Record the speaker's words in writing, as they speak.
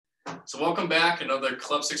So welcome back, another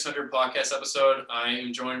Club 600 podcast episode. I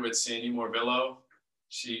am joined with Sandy Morvillo.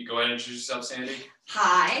 Go ahead and introduce yourself, Sandy.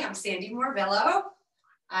 Hi, I'm Sandy Morvillo.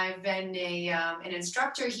 I've been an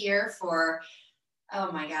instructor here for,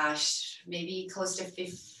 oh my gosh, maybe close to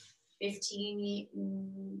 15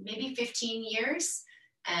 years.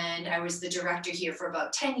 And I was the director here for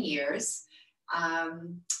about 10 years.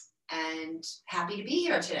 And happy to be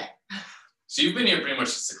here today. So you've been here pretty much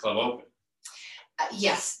since the club opened.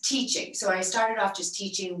 Yes, teaching. So I started off just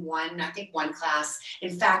teaching one class.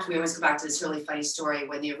 In fact, we always go back to this really funny story.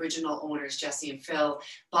 When the original owners, Jesse and Phil,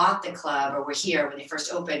 bought the club or were here when they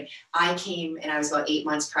first opened, I came and I was about 8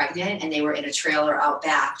 months pregnant and they were in a trailer out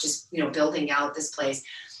back, just, building out this place.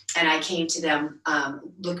 And I came to them,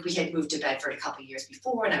 we had moved to Bedford a couple of years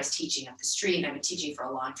before and I was teaching up the street and I've been teaching for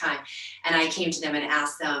a long time. And I came to them and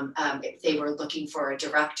asked them if they were looking for a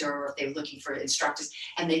director or if they were looking for instructors.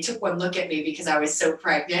 And they took one look at me because I was so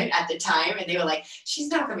pregnant at the time. And they were like, she's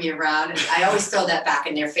not going to be around. And I always throw that back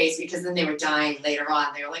in their face because then they were dying later on.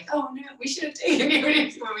 They were like, oh no, we should have taken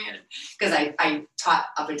you. Because I taught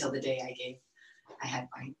up until the day I had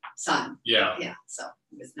my son. Yeah. Yeah. So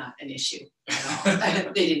it was not an issue at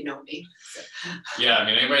all. They didn't know me. So. Yeah. I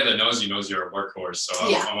mean, anybody that knows you knows you're a workhorse. So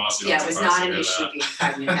I'm also it was not an issue being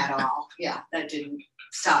pregnant at all. Yeah. That didn't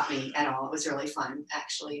stop me at all. It was really fun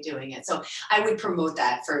actually doing it. So I would promote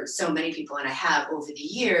that for so many people. And I have over the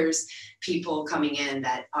years, people coming in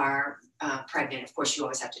that are pregnant. Of course, you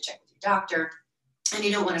always have to check with your doctor. And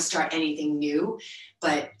you don't want to start anything new,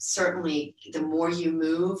 but certainly the more you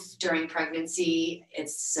move during pregnancy,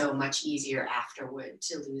 it's so much easier afterward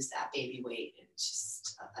to lose that baby weight. It's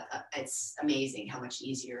just, it's amazing how much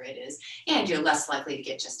easier it is. And you're less likely to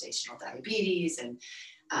get gestational diabetes and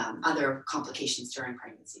other complications during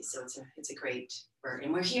pregnancy. So it's a great work.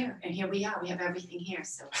 And we're here, and here we are. We have everything here.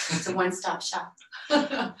 So it's a one-stop shop.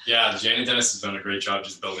 Yeah, Jane and Dennis has done a great job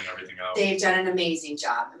just building everything out. They've done an amazing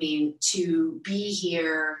job. I mean, to be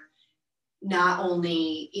here, not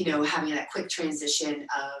only, having that quick transition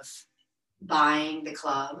of buying the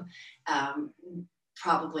club,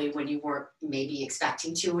 probably when you weren't maybe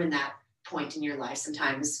expecting to in that point in your life,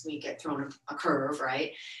 sometimes we get thrown a curve,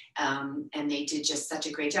 right? And they did just such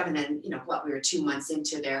a great job. And then, we were 2 months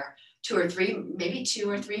into their 2 or 3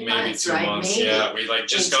 months, right? Maybe. Yeah, we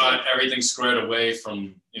just got everything squared away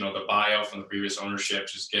from, the buyout from the previous ownership,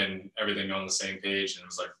 just getting everything on the same page. And it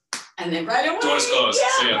was like, and then right away, doors closed.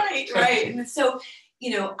 Yeah, right. And so,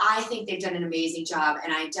 I think they've done an amazing job.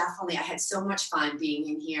 And I had so much fun being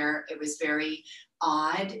in here. It was very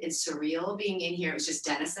odd and surreal being in here. It was just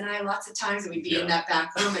Dennis and I lots of times, and we'd be in that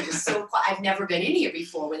back room. It was so quiet. I've never been in here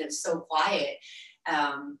before when it was so quiet.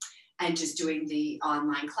 And just doing the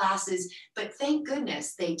online classes. But thank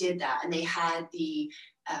goodness they did that. And they had the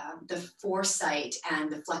foresight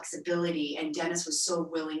and the flexibility. And Dennis was so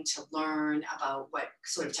willing to learn about what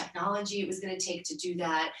sort of technology it was going to take to do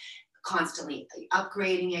that, constantly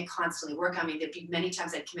upgrading it, constantly work. I mean, there'd be many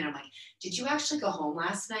times I'd come in, I'm like, did you actually go home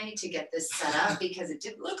last night to get this set up? Because it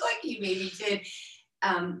didn't look like you maybe did.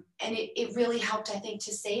 And it really helped, I think,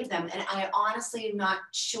 to save them. And I honestly am not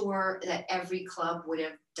sure that every club would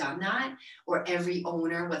have done that, or every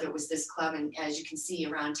owner, whether it was this club, and as you can see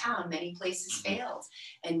around town, many places failed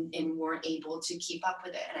and weren't able to keep up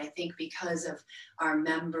with it. And I think because of our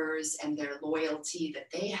members and their loyalty that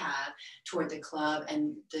they have toward the club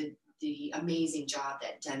and the amazing job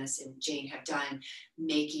that Dennis and Jane have done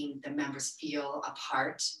making the members feel a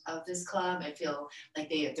part of this club. I feel like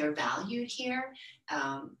they're valued here.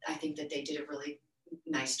 I think that they did a really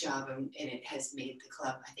nice job, and it has made the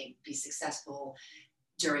club, I think, be successful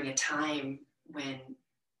during a time when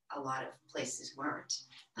a lot of places weren't.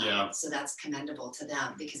 So that's commendable to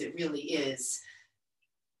them, because it really is,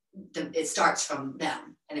 it starts from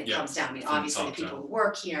them and it comes down. I mean, obviously the people who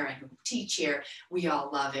work here and who teach here, we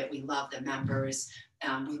all love it. We love the members.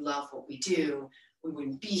 We love what we do. We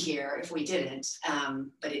wouldn't be here if we didn't.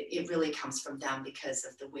 But it really comes from them because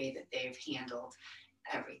of the way that they've handled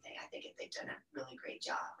everything. I think they've done a really great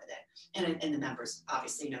job with it. And the members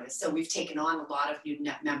obviously notice. So we've taken on a lot of new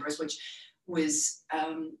members, which was,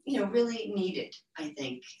 really needed, I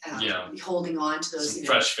think. Holding on to those some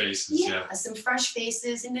fresh faces. Some fresh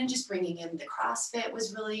faces, and then just bringing in the CrossFit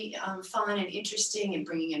was really fun and interesting, and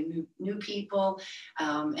bringing in new people,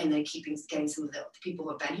 and then getting some of the people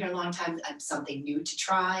who have been here a long time something new to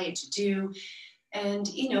try and to do. And,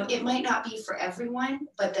 it might not be for everyone,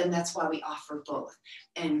 but then that's why we offer both.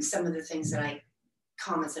 And some of the things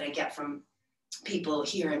comments that I get from people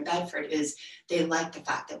here in Bedford is they like the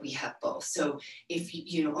fact that we have both. So if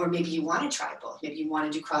you know, or maybe you want to try both, maybe you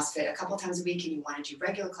want to do CrossFit a couple of times a week and you want to do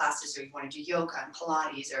regular classes, or you want to do yoga and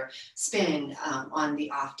Pilates or spin on the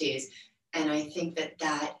off days. And I think that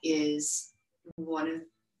that is one of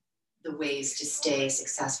the ways to stay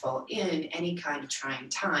successful in any kind of trying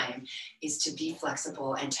time, is to be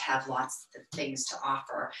flexible and to have lots of things to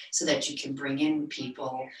offer so that you can bring in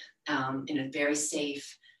people in a very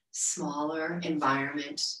safe, smaller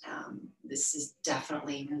environment. This is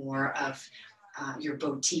definitely more of your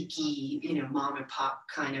boutique-y, you know, mom and pop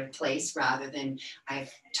kind of place, rather than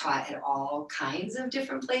I've taught at all kinds of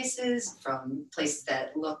different places, from places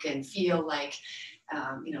that look and feel like,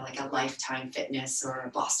 you know, like a Lifetime Fitness or a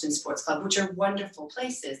Boston Sports Club, which are wonderful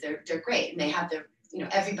places. They're great, and they have their, you know,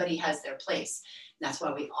 everybody has their place. And that's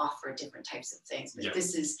why we offer different types of things. But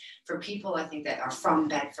this is for people, I think, that are from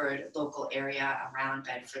Bedford, local area around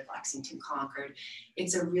Bedford, Lexington, Concord.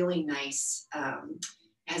 It's a really nice,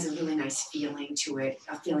 has a really nice feeling to it,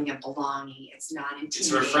 a feeling of belonging. It's not intimidating.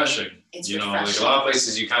 It's refreshing. It's you know, refreshing. like a lot of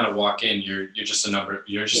places you kind of walk in, you're just a number.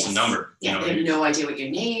 You're just a number. Yeah, you know, they have no idea what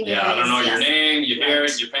your name is. Yeah, I don't know your name. You hear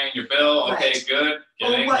it. You're paying your bill. Okay, good.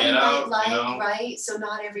 Get in, get out. Like, you know? right? So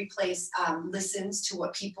not every place listens to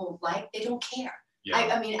what people like. They don't care. Yeah.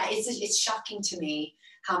 I mean, it's shocking to me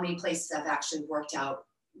how many places I've actually worked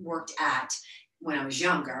at when I was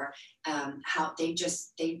younger, how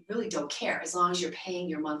they really don't care. As long as you're paying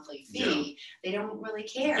your monthly fee, they don't really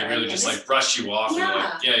care. They really just like brush you off. Yeah, and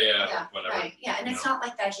like, yeah, whatever. Right. Yeah, and it's not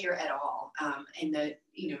like that here at all. And the,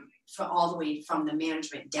 you know, for all the way from the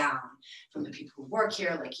management down, from the people who work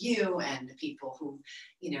here like you, and the people who,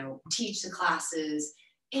 you know, teach the classes,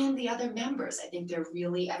 and the other members. I think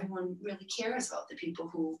everyone really cares about the people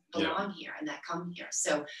who belong here and that come here.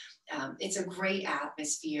 So it's a great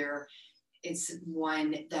atmosphere. It's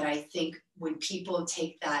one that I think when people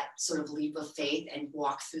take that sort of leap of faith and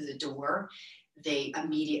walk through the door, they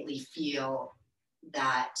immediately feel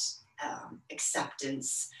that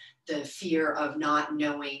acceptance, the fear of not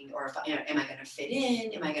knowing, or if, you know, am I going to fit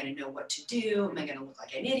in? Am I going to know what to do? Am I going to look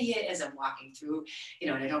like an idiot as I'm walking through, you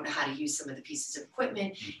know, and I don't know how to use some of the pieces of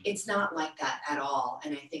equipment. It's not like that at all.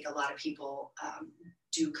 And I think a lot of people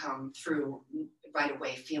do come through right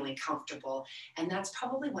away feeling comfortable. And that's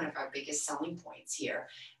probably one of our biggest selling points here,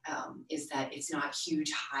 is that it's not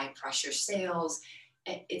huge, high pressure sales.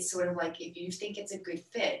 It's sort of like, if you think it's a good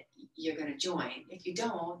fit, you're going to join. If you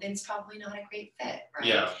don't, then it's probably not a great fit, right?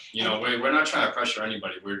 Yeah, you know, we're not trying to pressure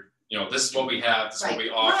anybody. We're, you know, this is what we have, this is what we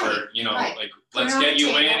offer, you know, like, let's get you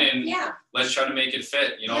in and let's try to make it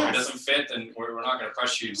fit. You know, if it doesn't fit, then we're not going to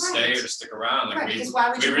pressure you to stay or to stick around. Like, because why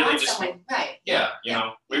would you really want just someone, you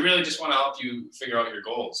know, we really just want to help you figure out your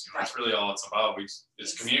goals. You know, that's really all it's about.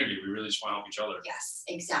 It's community. We really just want to help each other. Yes,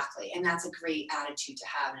 exactly. And that's a great attitude to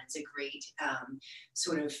have. And it's a great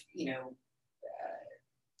sort of, you know,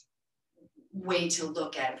 way to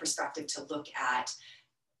look at, perspective to look at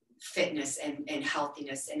fitness and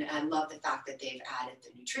healthiness. And I love the fact that they've added the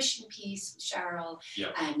nutrition piece with Cheryl,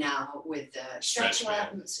 and now with the stretch lab.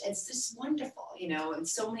 It's just wonderful, you know, and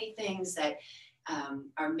so many things that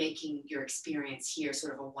are making your experience here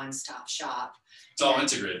sort of a one-stop shop. It's all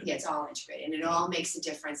integrated. Yeah, it's all integrated, and it all makes a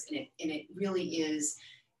difference. And it really is.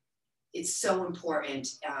 It's so important,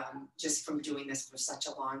 just from doing this for such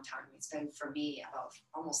a long time. It's been, for me, about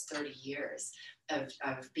almost 30 years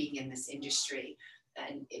of being in this industry.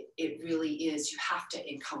 And it really is, you have to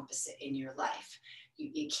encompass it in your life.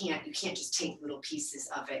 You can't just take little pieces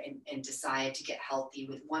of it and decide to get healthy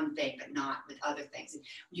with one thing, but not with other things. And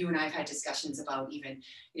you and I have had discussions about even,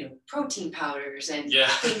 you know, protein powders and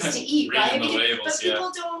things to eat, right? But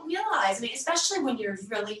people don't realize, I mean, especially when you're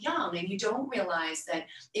really young and you don't realize that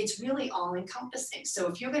it's really all encompassing. So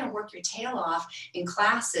if you're going to work your tail off in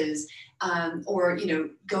classes, or, you know,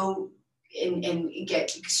 go and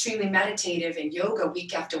get extremely meditative and yoga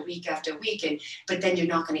week after week after week, but then you're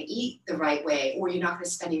not going to eat the right way, or you're not going to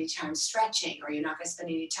spend any time stretching, or you're not going to spend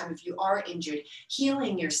any time, if you are injured,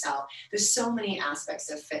 healing yourself. There's so many aspects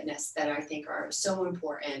of fitness that I think are so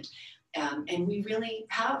important, and we really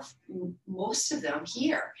have most of them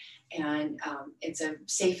here, and it's a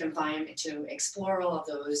safe environment to explore all of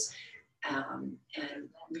those, and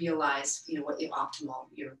realize, you know, what the optimal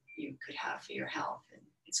you could have for your health. And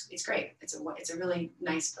it's great. It's a really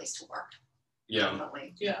nice place to work. Yeah.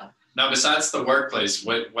 Definitely. Yeah. Now, besides the workplace,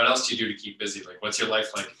 what else do you do to keep busy? Like, what's your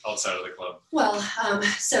life like outside of the club? Well,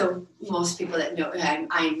 so most people that know,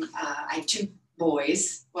 I have two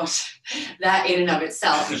boys. Well, that in and of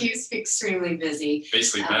itself keeps me extremely busy.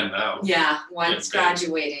 Basically Ben now. Yeah, one's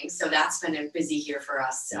graduating, so that's been a busy year for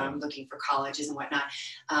us, looking for colleges and whatnot.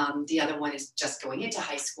 The other one is just going into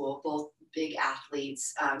high school, both big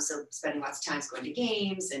athletes, so spending lots of time going to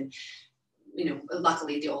games, and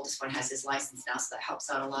luckily the oldest one has his license now, so that helps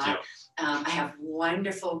out a lot. Yeah. I have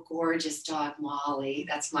wonderful, gorgeous dog, Molly.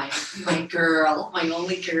 That's my girl, my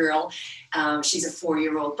only girl. She's a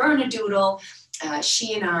 4-year-old Bernedoodle.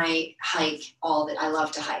 She and I hike I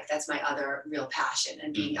love to hike. That's my other real passion,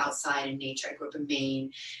 and being outside in nature. I grew up in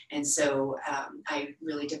Maine, and so I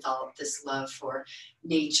really developed this love for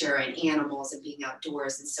nature and animals and being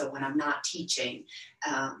outdoors. And so when I'm not teaching,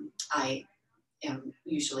 I am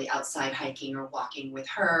usually outside hiking or walking with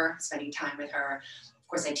her, spending time with her. Of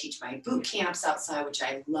course, I teach my boot camps outside, which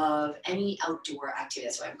I love. Any outdoor activity.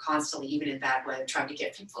 That's why I'm constantly, even in bad weather, trying to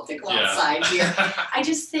get people to go outside here. I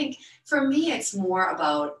just think, for me, it's more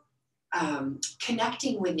about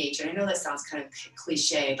connecting with nature. I know that sounds kind of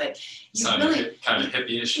cliche, but you really kind of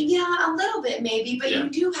hippie-ish. Yeah, a little bit maybe, but you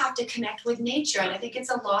do have to connect with nature, and I think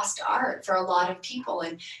it's a lost art for a lot of people,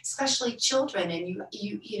 and especially children. And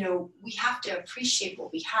we have to appreciate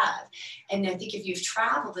what we have. And I think if you've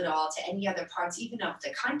traveled at all to any other parts, even of the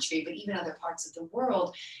country, but even other parts of the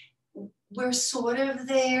world, we're sort of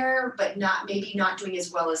there, but maybe not doing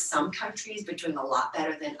as well as some countries, but doing a lot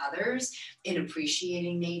better than others in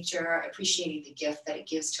appreciating nature, appreciating the gift that it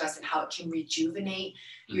gives to us, and how it can rejuvenate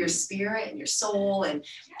your spirit and your soul, and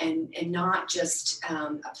not just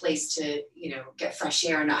a place to get fresh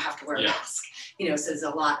air and not have to wear a mask. So there's a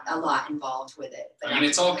lot involved with it. But I mean,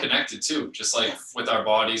 it's all connected too, just like with our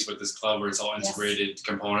bodies, with this club where it's all integrated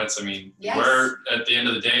components. I mean, we're, at the end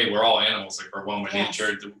of the day, we're all animals. Like, we're one with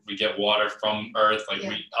nature. We get water from earth. Like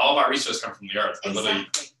all of our resources come from the earth. We're literally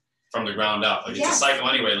from the ground up. Like, it's a cycle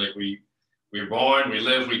anyway. Like, we're born, we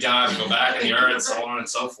live, we die, we go back in the earth, so on and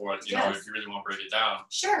so forth. If you really want to break it down.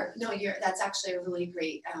 Sure. No, that's actually a really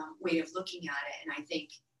great way of looking at it. And I think,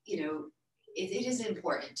 it is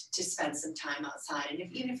important to spend some time outside. And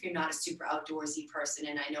even if you're not a super outdoorsy person,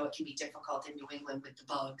 and I know it can be difficult in New England with the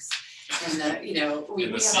bugs and we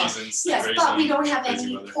have seasons, but we don't have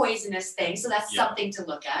any poisonous things. So that's something to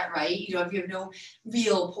look at, right? If you have no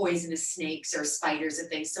real poisonous snakes or spiders or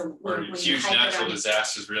things. So when huge natural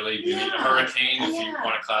disasters, really, a hurricane, if you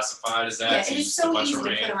want to classify it as that. Yeah, it's so easy to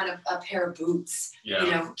put on a pair of boots.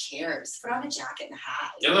 Who cares? Put on a jacket and a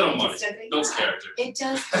hat. A little money. Builds character. It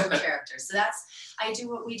does build character. So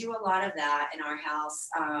we do a lot of that in our house.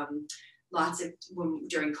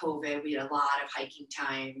 During COVID, we had a lot of hiking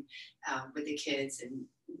time with the kids, and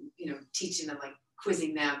teaching them, like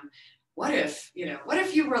quizzing them. What if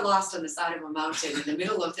you were lost on the side of a mountain in the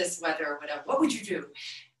middle of this weather or whatever? What would you do?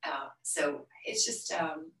 So it's just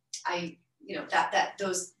I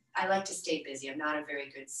like to stay busy. I'm not a very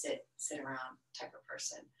good sit around type of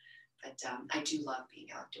person. But I do love being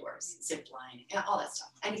outdoors, zip lining, all that stuff.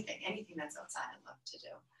 Anything that's outside, I love to do.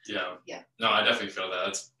 Yeah. No, I definitely feel that.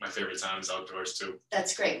 That's my favorite time, is outdoors too.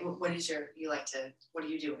 That's great. What are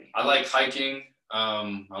you doing? I like hiking.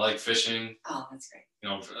 I like fishing. Oh, that's great.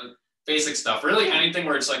 Basic stuff. Really anything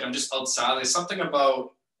where it's like I'm just outside. There's something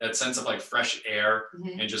about that sense of like fresh air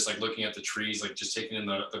and just like looking at the trees, like just taking in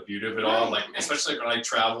the beauty of it all. Like, especially when I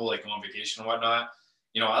travel, like go on vacation and whatnot.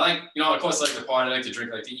 I like, of course, I like to party, I like to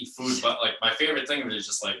drink, I like to eat food, but like my favorite thing is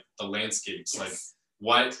just like the landscapes. Like,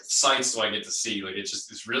 what sights do I get to see? Like,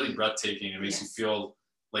 it's really breathtaking. It makes you feel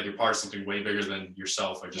like you're part of something way bigger than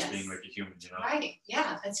yourself, like just being like a human, Right.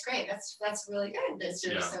 Yeah, that's great. That's really good. That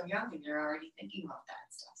you're so young and you're already thinking about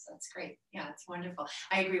that stuff. So that's great. Yeah, it's wonderful.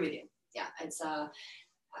 I agree with you. Yeah, it's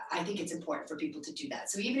I think it's important for people to do that.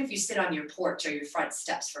 So even if you sit on your porch or your front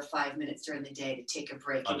steps for 5 minutes during the day to take a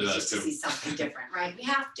break and just to see something different, right? We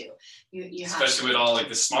have to. You especially with all like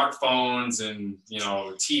the smartphones and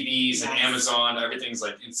TVs and Amazon, everything's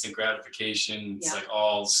like instant gratification. It's like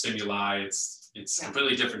all stimuli. It's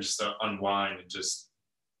completely different just to unwind and just.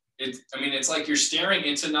 It's like you're staring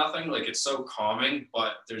into nothing. Like, it's so calming,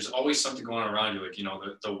 but there's always something going on around you. Like,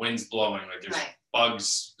 the wind's blowing. Like, there's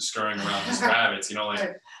bugs scurrying around, there's rabbits.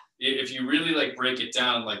 If you really like break it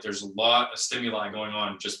down, like there's a lot of stimuli going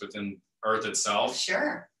on just within Earth itself.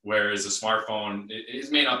 Sure. Whereas a smartphone,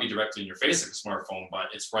 it may not be directly in your face like a smartphone, but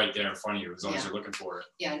it's right there in front of you as long as you're looking for it.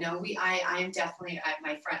 Yeah. No, I'm definitely.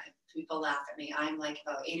 My friend. People laugh at me. I'm like,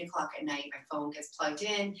 about 8 o'clock at night, my phone gets plugged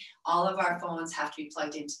in. All of our phones have to be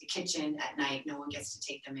plugged into the kitchen at night. No one gets to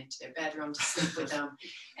take them into their bedroom to sleep with them,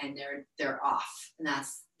 and they're off. And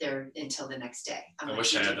that's there until the next day. I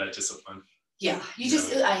wish I had that discipline. Yeah, you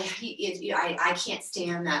just I can't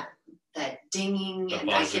stand that that dinging,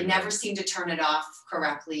 and I can never seem to turn it off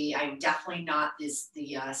correctly. I'm definitely not the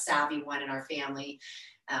savvy one in our family.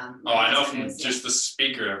 I know from just the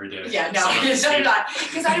speaker every day. Yeah, no, I'm not,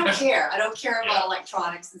 because I don't care. I don't care about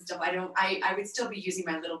electronics and stuff. I would still be using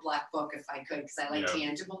my little black book if I could, because I like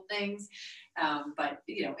tangible things. But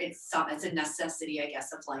you know, it's a necessity, I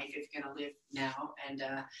guess, of life if you're gonna live now. And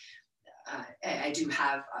I do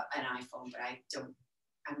have an iPhone, but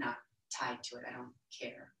I'm not tied to it. I don't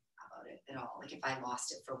care about it at all. Like if I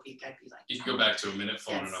lost it for a week, I'd be like, you could go back to a minute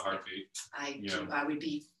phone in a heartbeat. I would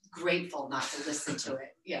be grateful not to listen to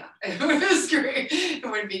it. Yeah, it was great. It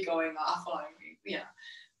wouldn't be going off on me. Yeah,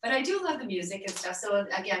 but I do love the music and stuff. So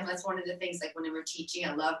again, that's one of the things, like when we're teaching,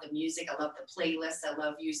 I love the music. I love the playlists. I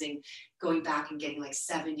love going back and getting like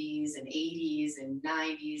 70s and 80s and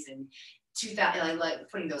 90s and 2000. I like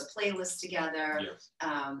putting those playlists together.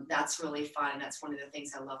 That's really fun. That's one of the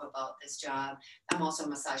things I love about this job. I'm also a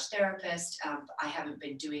massage therapist. I haven't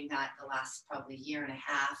been doing that the last probably year and a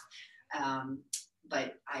half.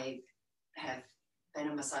 But I have been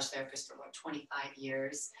a massage therapist for about 25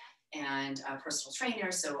 years and a personal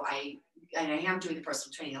trainer. So I am doing the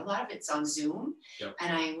personal training. A lot of it's on Zoom.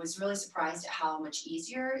 And I was really surprised at how much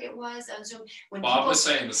easier it was on Zoom. When Bob was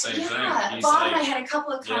saying the same thing. Bob and I had a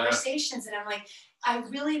couple of conversations and I'm like, I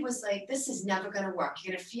really was like, this is never going to work.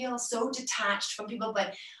 You're going to feel so detached from people,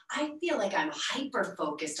 but I feel like I'm hyper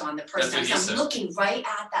focused on the person. I'm looking right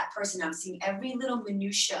at that person. I'm seeing every little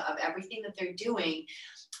minutia of everything that they're doing.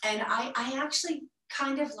 And I actually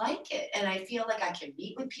kind of like it. And I feel like I can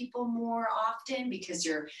meet with people more often because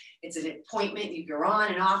it's an appointment, you're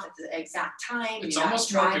on and off at the exact time. It's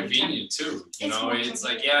almost more convenient too. You know, it's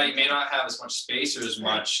like, you may not have as much space or as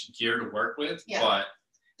much gear to work with, but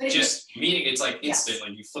just meeting, it's like instant.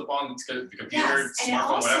 Like you flip on the computer,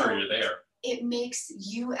 smartphone, whatever, you're there. It makes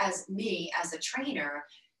you, as a trainer,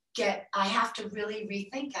 I have to really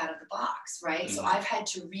rethink out of the box, right? So I've had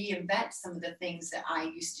to reinvent some of the things that I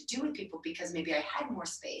used to do with people because maybe I had more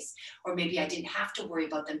space, or maybe I didn't have to worry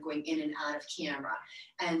about them going in and out of camera.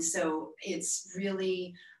 And so it's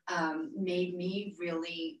really made me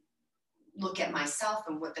really look at myself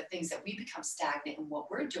and what the things that we become stagnant and what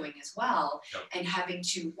we're doing as well, and having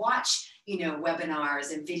to watch,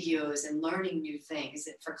 webinars and videos and learning new things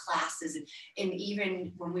for classes. And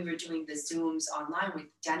even when we were doing the Zooms online with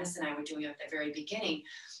Dennis and I were doing it at the very beginning,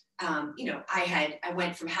 I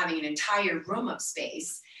went from having an entire room of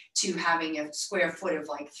space to having a square foot of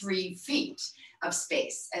like 3 feet of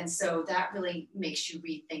space. And so that really makes you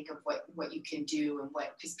rethink of what you can do and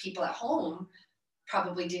because people at home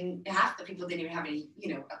probably didn't even have any,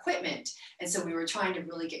 equipment. And so we were trying to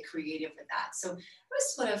really get creative with that. So it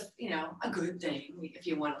was sort of, a good thing if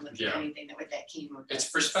you want to look at anything that came with it. It's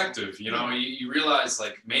perspective, you realize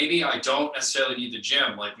like, maybe I don't necessarily need the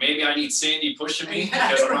gym. Like maybe I need Sandy pushing me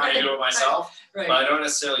because I'm not going to do it myself, but I don't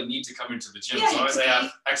necessarily need to come into the gym. As long as I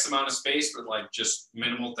have X amount of space with like just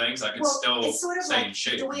minimal things, I can still stay in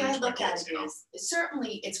shape. The way I look at it is,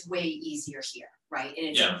 certainly it's way easier here. Right.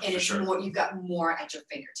 And it's more, you've got more at your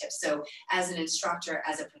fingertips. So as an instructor,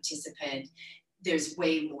 as a participant, there's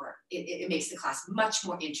way more. It makes the class much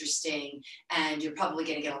more interesting, and you're probably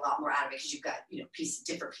going to get a lot more out of it because you've got, different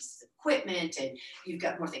pieces of equipment and you've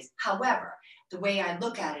got more things. However, the way I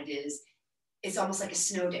look at it is, it's almost like a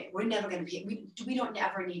snow day. We're never going to we don't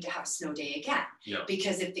ever need to have a snow day again,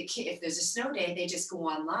 because if there's a snow day, they just go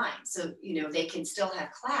online. So, they can still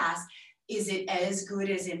have class. Is it as good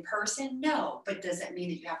as in person? No. But does that mean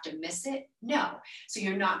that you have to miss it? No. So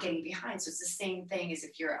you're not getting behind. So it's the same thing as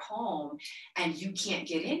if you're at home and you can't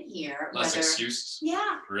get in here. Less excuses.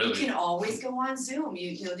 Yeah. Really? You can always go on Zoom.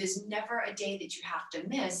 There's never a day that you have to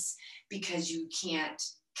miss because you can't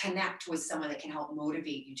connect with someone that can help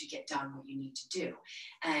motivate you to get done what you need to do.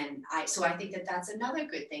 And I think that that's another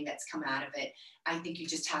good thing that's come out of it. I think you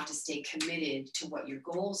just have to stay committed to what your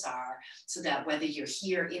goals are, so that whether you're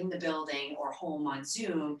here in the building or home on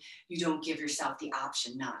Zoom, you don't give yourself the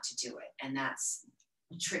option not to do it. And that's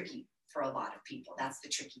tricky for a lot of people. That's the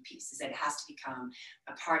tricky piece, is that it has to become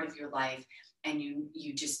a part of your life, and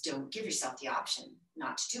you just don't give yourself the option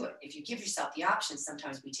not to do it. If you give yourself the option,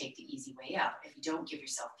 sometimes we take the easy way out. If you don't give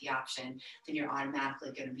yourself the option, then you're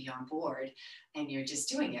automatically going to be on board, and you're just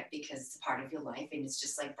doing it because it's a part of your life, and it's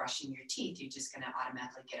just like brushing your teeth. You're just going to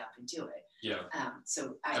automatically get up and do it. Yeah.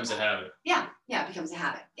 So it becomes a habit. Yeah, it becomes a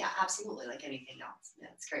habit. Yeah, absolutely, like anything else. Yeah,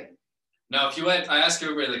 it's great. Now, I ask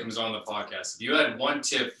everybody that comes on the podcast, if you had one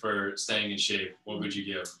tip for staying in shape, what would you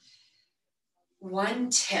give? One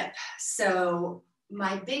tip. So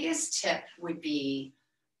my biggest tip would be,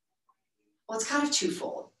 it's kind of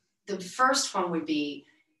twofold. The first one would be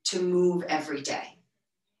to move every day.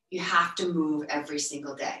 You have to move every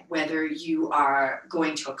single day, whether you are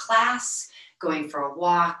going to a class, going for a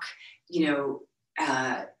walk,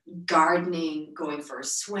 gardening, going for a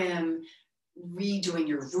swim, redoing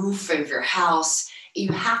your roof of your house.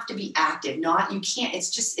 You have to be active.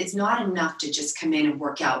 It's not enough to just come in and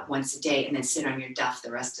work out once a day and then sit on your duff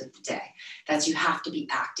the rest of the day. You have to be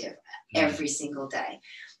active every single day.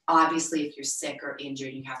 Obviously, if you're sick or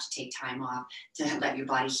injured, you have to take time off to let your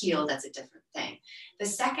body heal. That's a different thing. The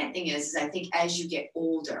second thing is I think as you get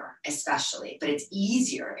older, especially, but it's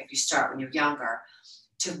easier if you start when you're younger,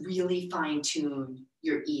 to really fine tune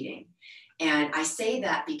your eating. And I say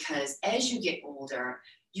that because as you get older,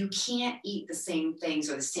 you can't eat the same things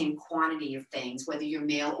or the same quantity of things, whether you're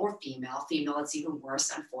male or female. Female, it's even worse,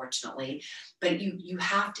 unfortunately. But you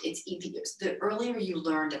have to, the earlier you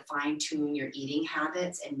learn to fine tune your eating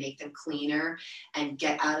habits and make them cleaner and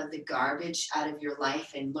get out of the garbage out of your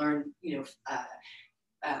life and learn,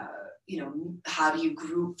 how do you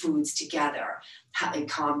group foods together, how they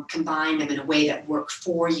combine them in a way that work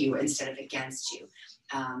for you instead of against you.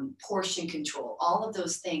 Portion control, all of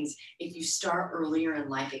those things, if you start earlier in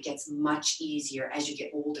life, it gets much easier as you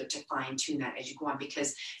get older to fine tune that as you go on,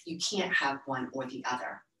 because you can't have one or the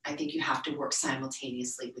other. I think you have to work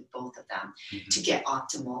simultaneously with both of them to get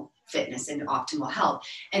optimal fitness and optimal health.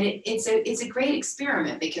 And it's a great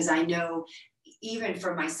experiment, because I know even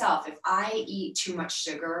for myself, if I eat too much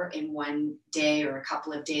sugar in one day or a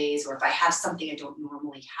couple of days, or if I have something I don't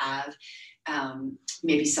normally have,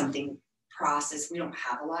 maybe something processed. We don't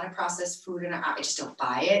have a lot of processed food, and I just don't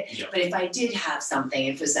buy it. Yep. But if I did have something,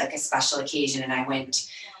 if it was like a special occasion and I went,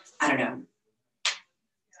 I don't know,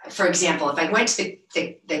 for example, if I went to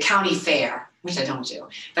the county fair, which I don't do,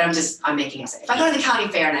 but I'm making it say. If I go to the county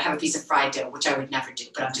fair and I have a piece of fried dough, which I would never do,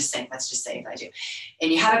 but I'm just saying, let's just say if I do,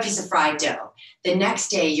 and you have a piece of fried dough, the next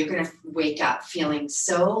day you're going to wake up feeling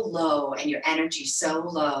so low and your energy so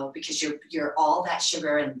low, because you're all that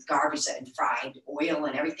sugar and garbage and fried oil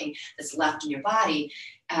and everything that's left in your body.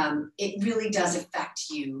 It really does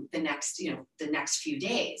affect you the next few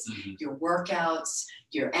days, your workouts,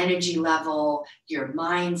 your energy level, your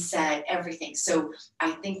mindset, everything. So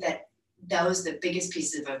I think that those are the biggest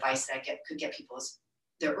pieces of advice that I could get people is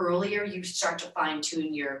the earlier you start to fine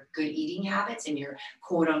tune your good eating habits and your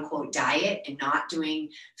quote unquote diet, and not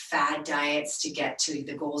doing fad diets to get to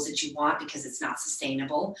the goals that you want, because it's not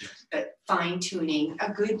sustainable, but fine tuning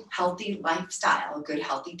a good healthy lifestyle, a good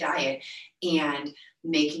healthy diet, and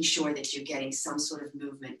making sure that you're getting some sort of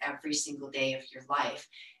movement every single day of your life.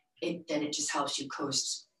 Then it just helps you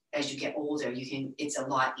coast. As you get older, it's a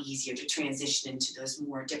lot easier to transition into those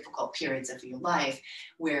more difficult periods of your life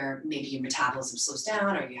where maybe your metabolism slows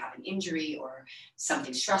down, or you have an injury or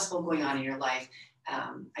something stressful going on in your life.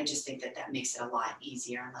 I just think that makes it a lot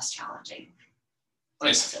easier and less challenging.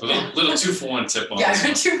 Nice. A little 2-for-1 tip on this.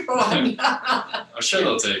 2-for-1. I'm sure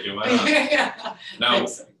they'll take it. Why not? Yeah. Now,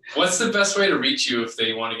 what's the best way to reach you if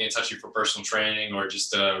they want to get in touch with you for personal training, or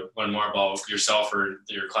just learn more about yourself or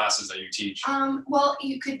your classes that you teach? Well,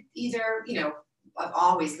 you could either,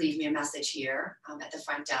 always leave me a message here at the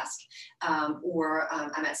front desk, or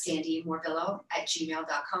I'm at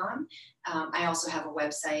sandymorvillo@gmail.com. I also have a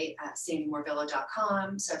website,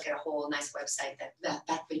 sandymorvillo.com. So I've got a whole nice website that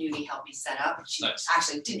Beth Benuti helped me set up. She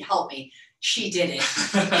actually didn't help me. She did it.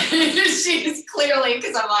 She's clearly,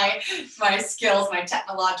 because of my skills, my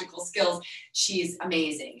technological skills, she's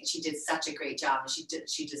amazing. And she did such a great job. And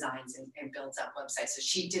she designs and builds up websites. So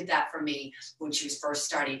she did that for me when she was first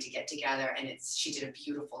starting to get together. And she did a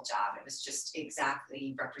beautiful job. It was just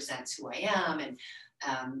exactly represents who I am. And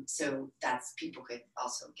so people could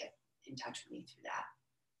also get in touch with me through that.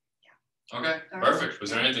 Okay, perfect.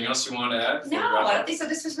 Was there anything else you wanted to add? No, I don't think so.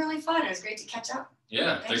 This was really fun. It was great to catch up.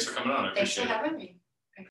 Yeah, thanks for coming on. I appreciate it. Thanks for having me.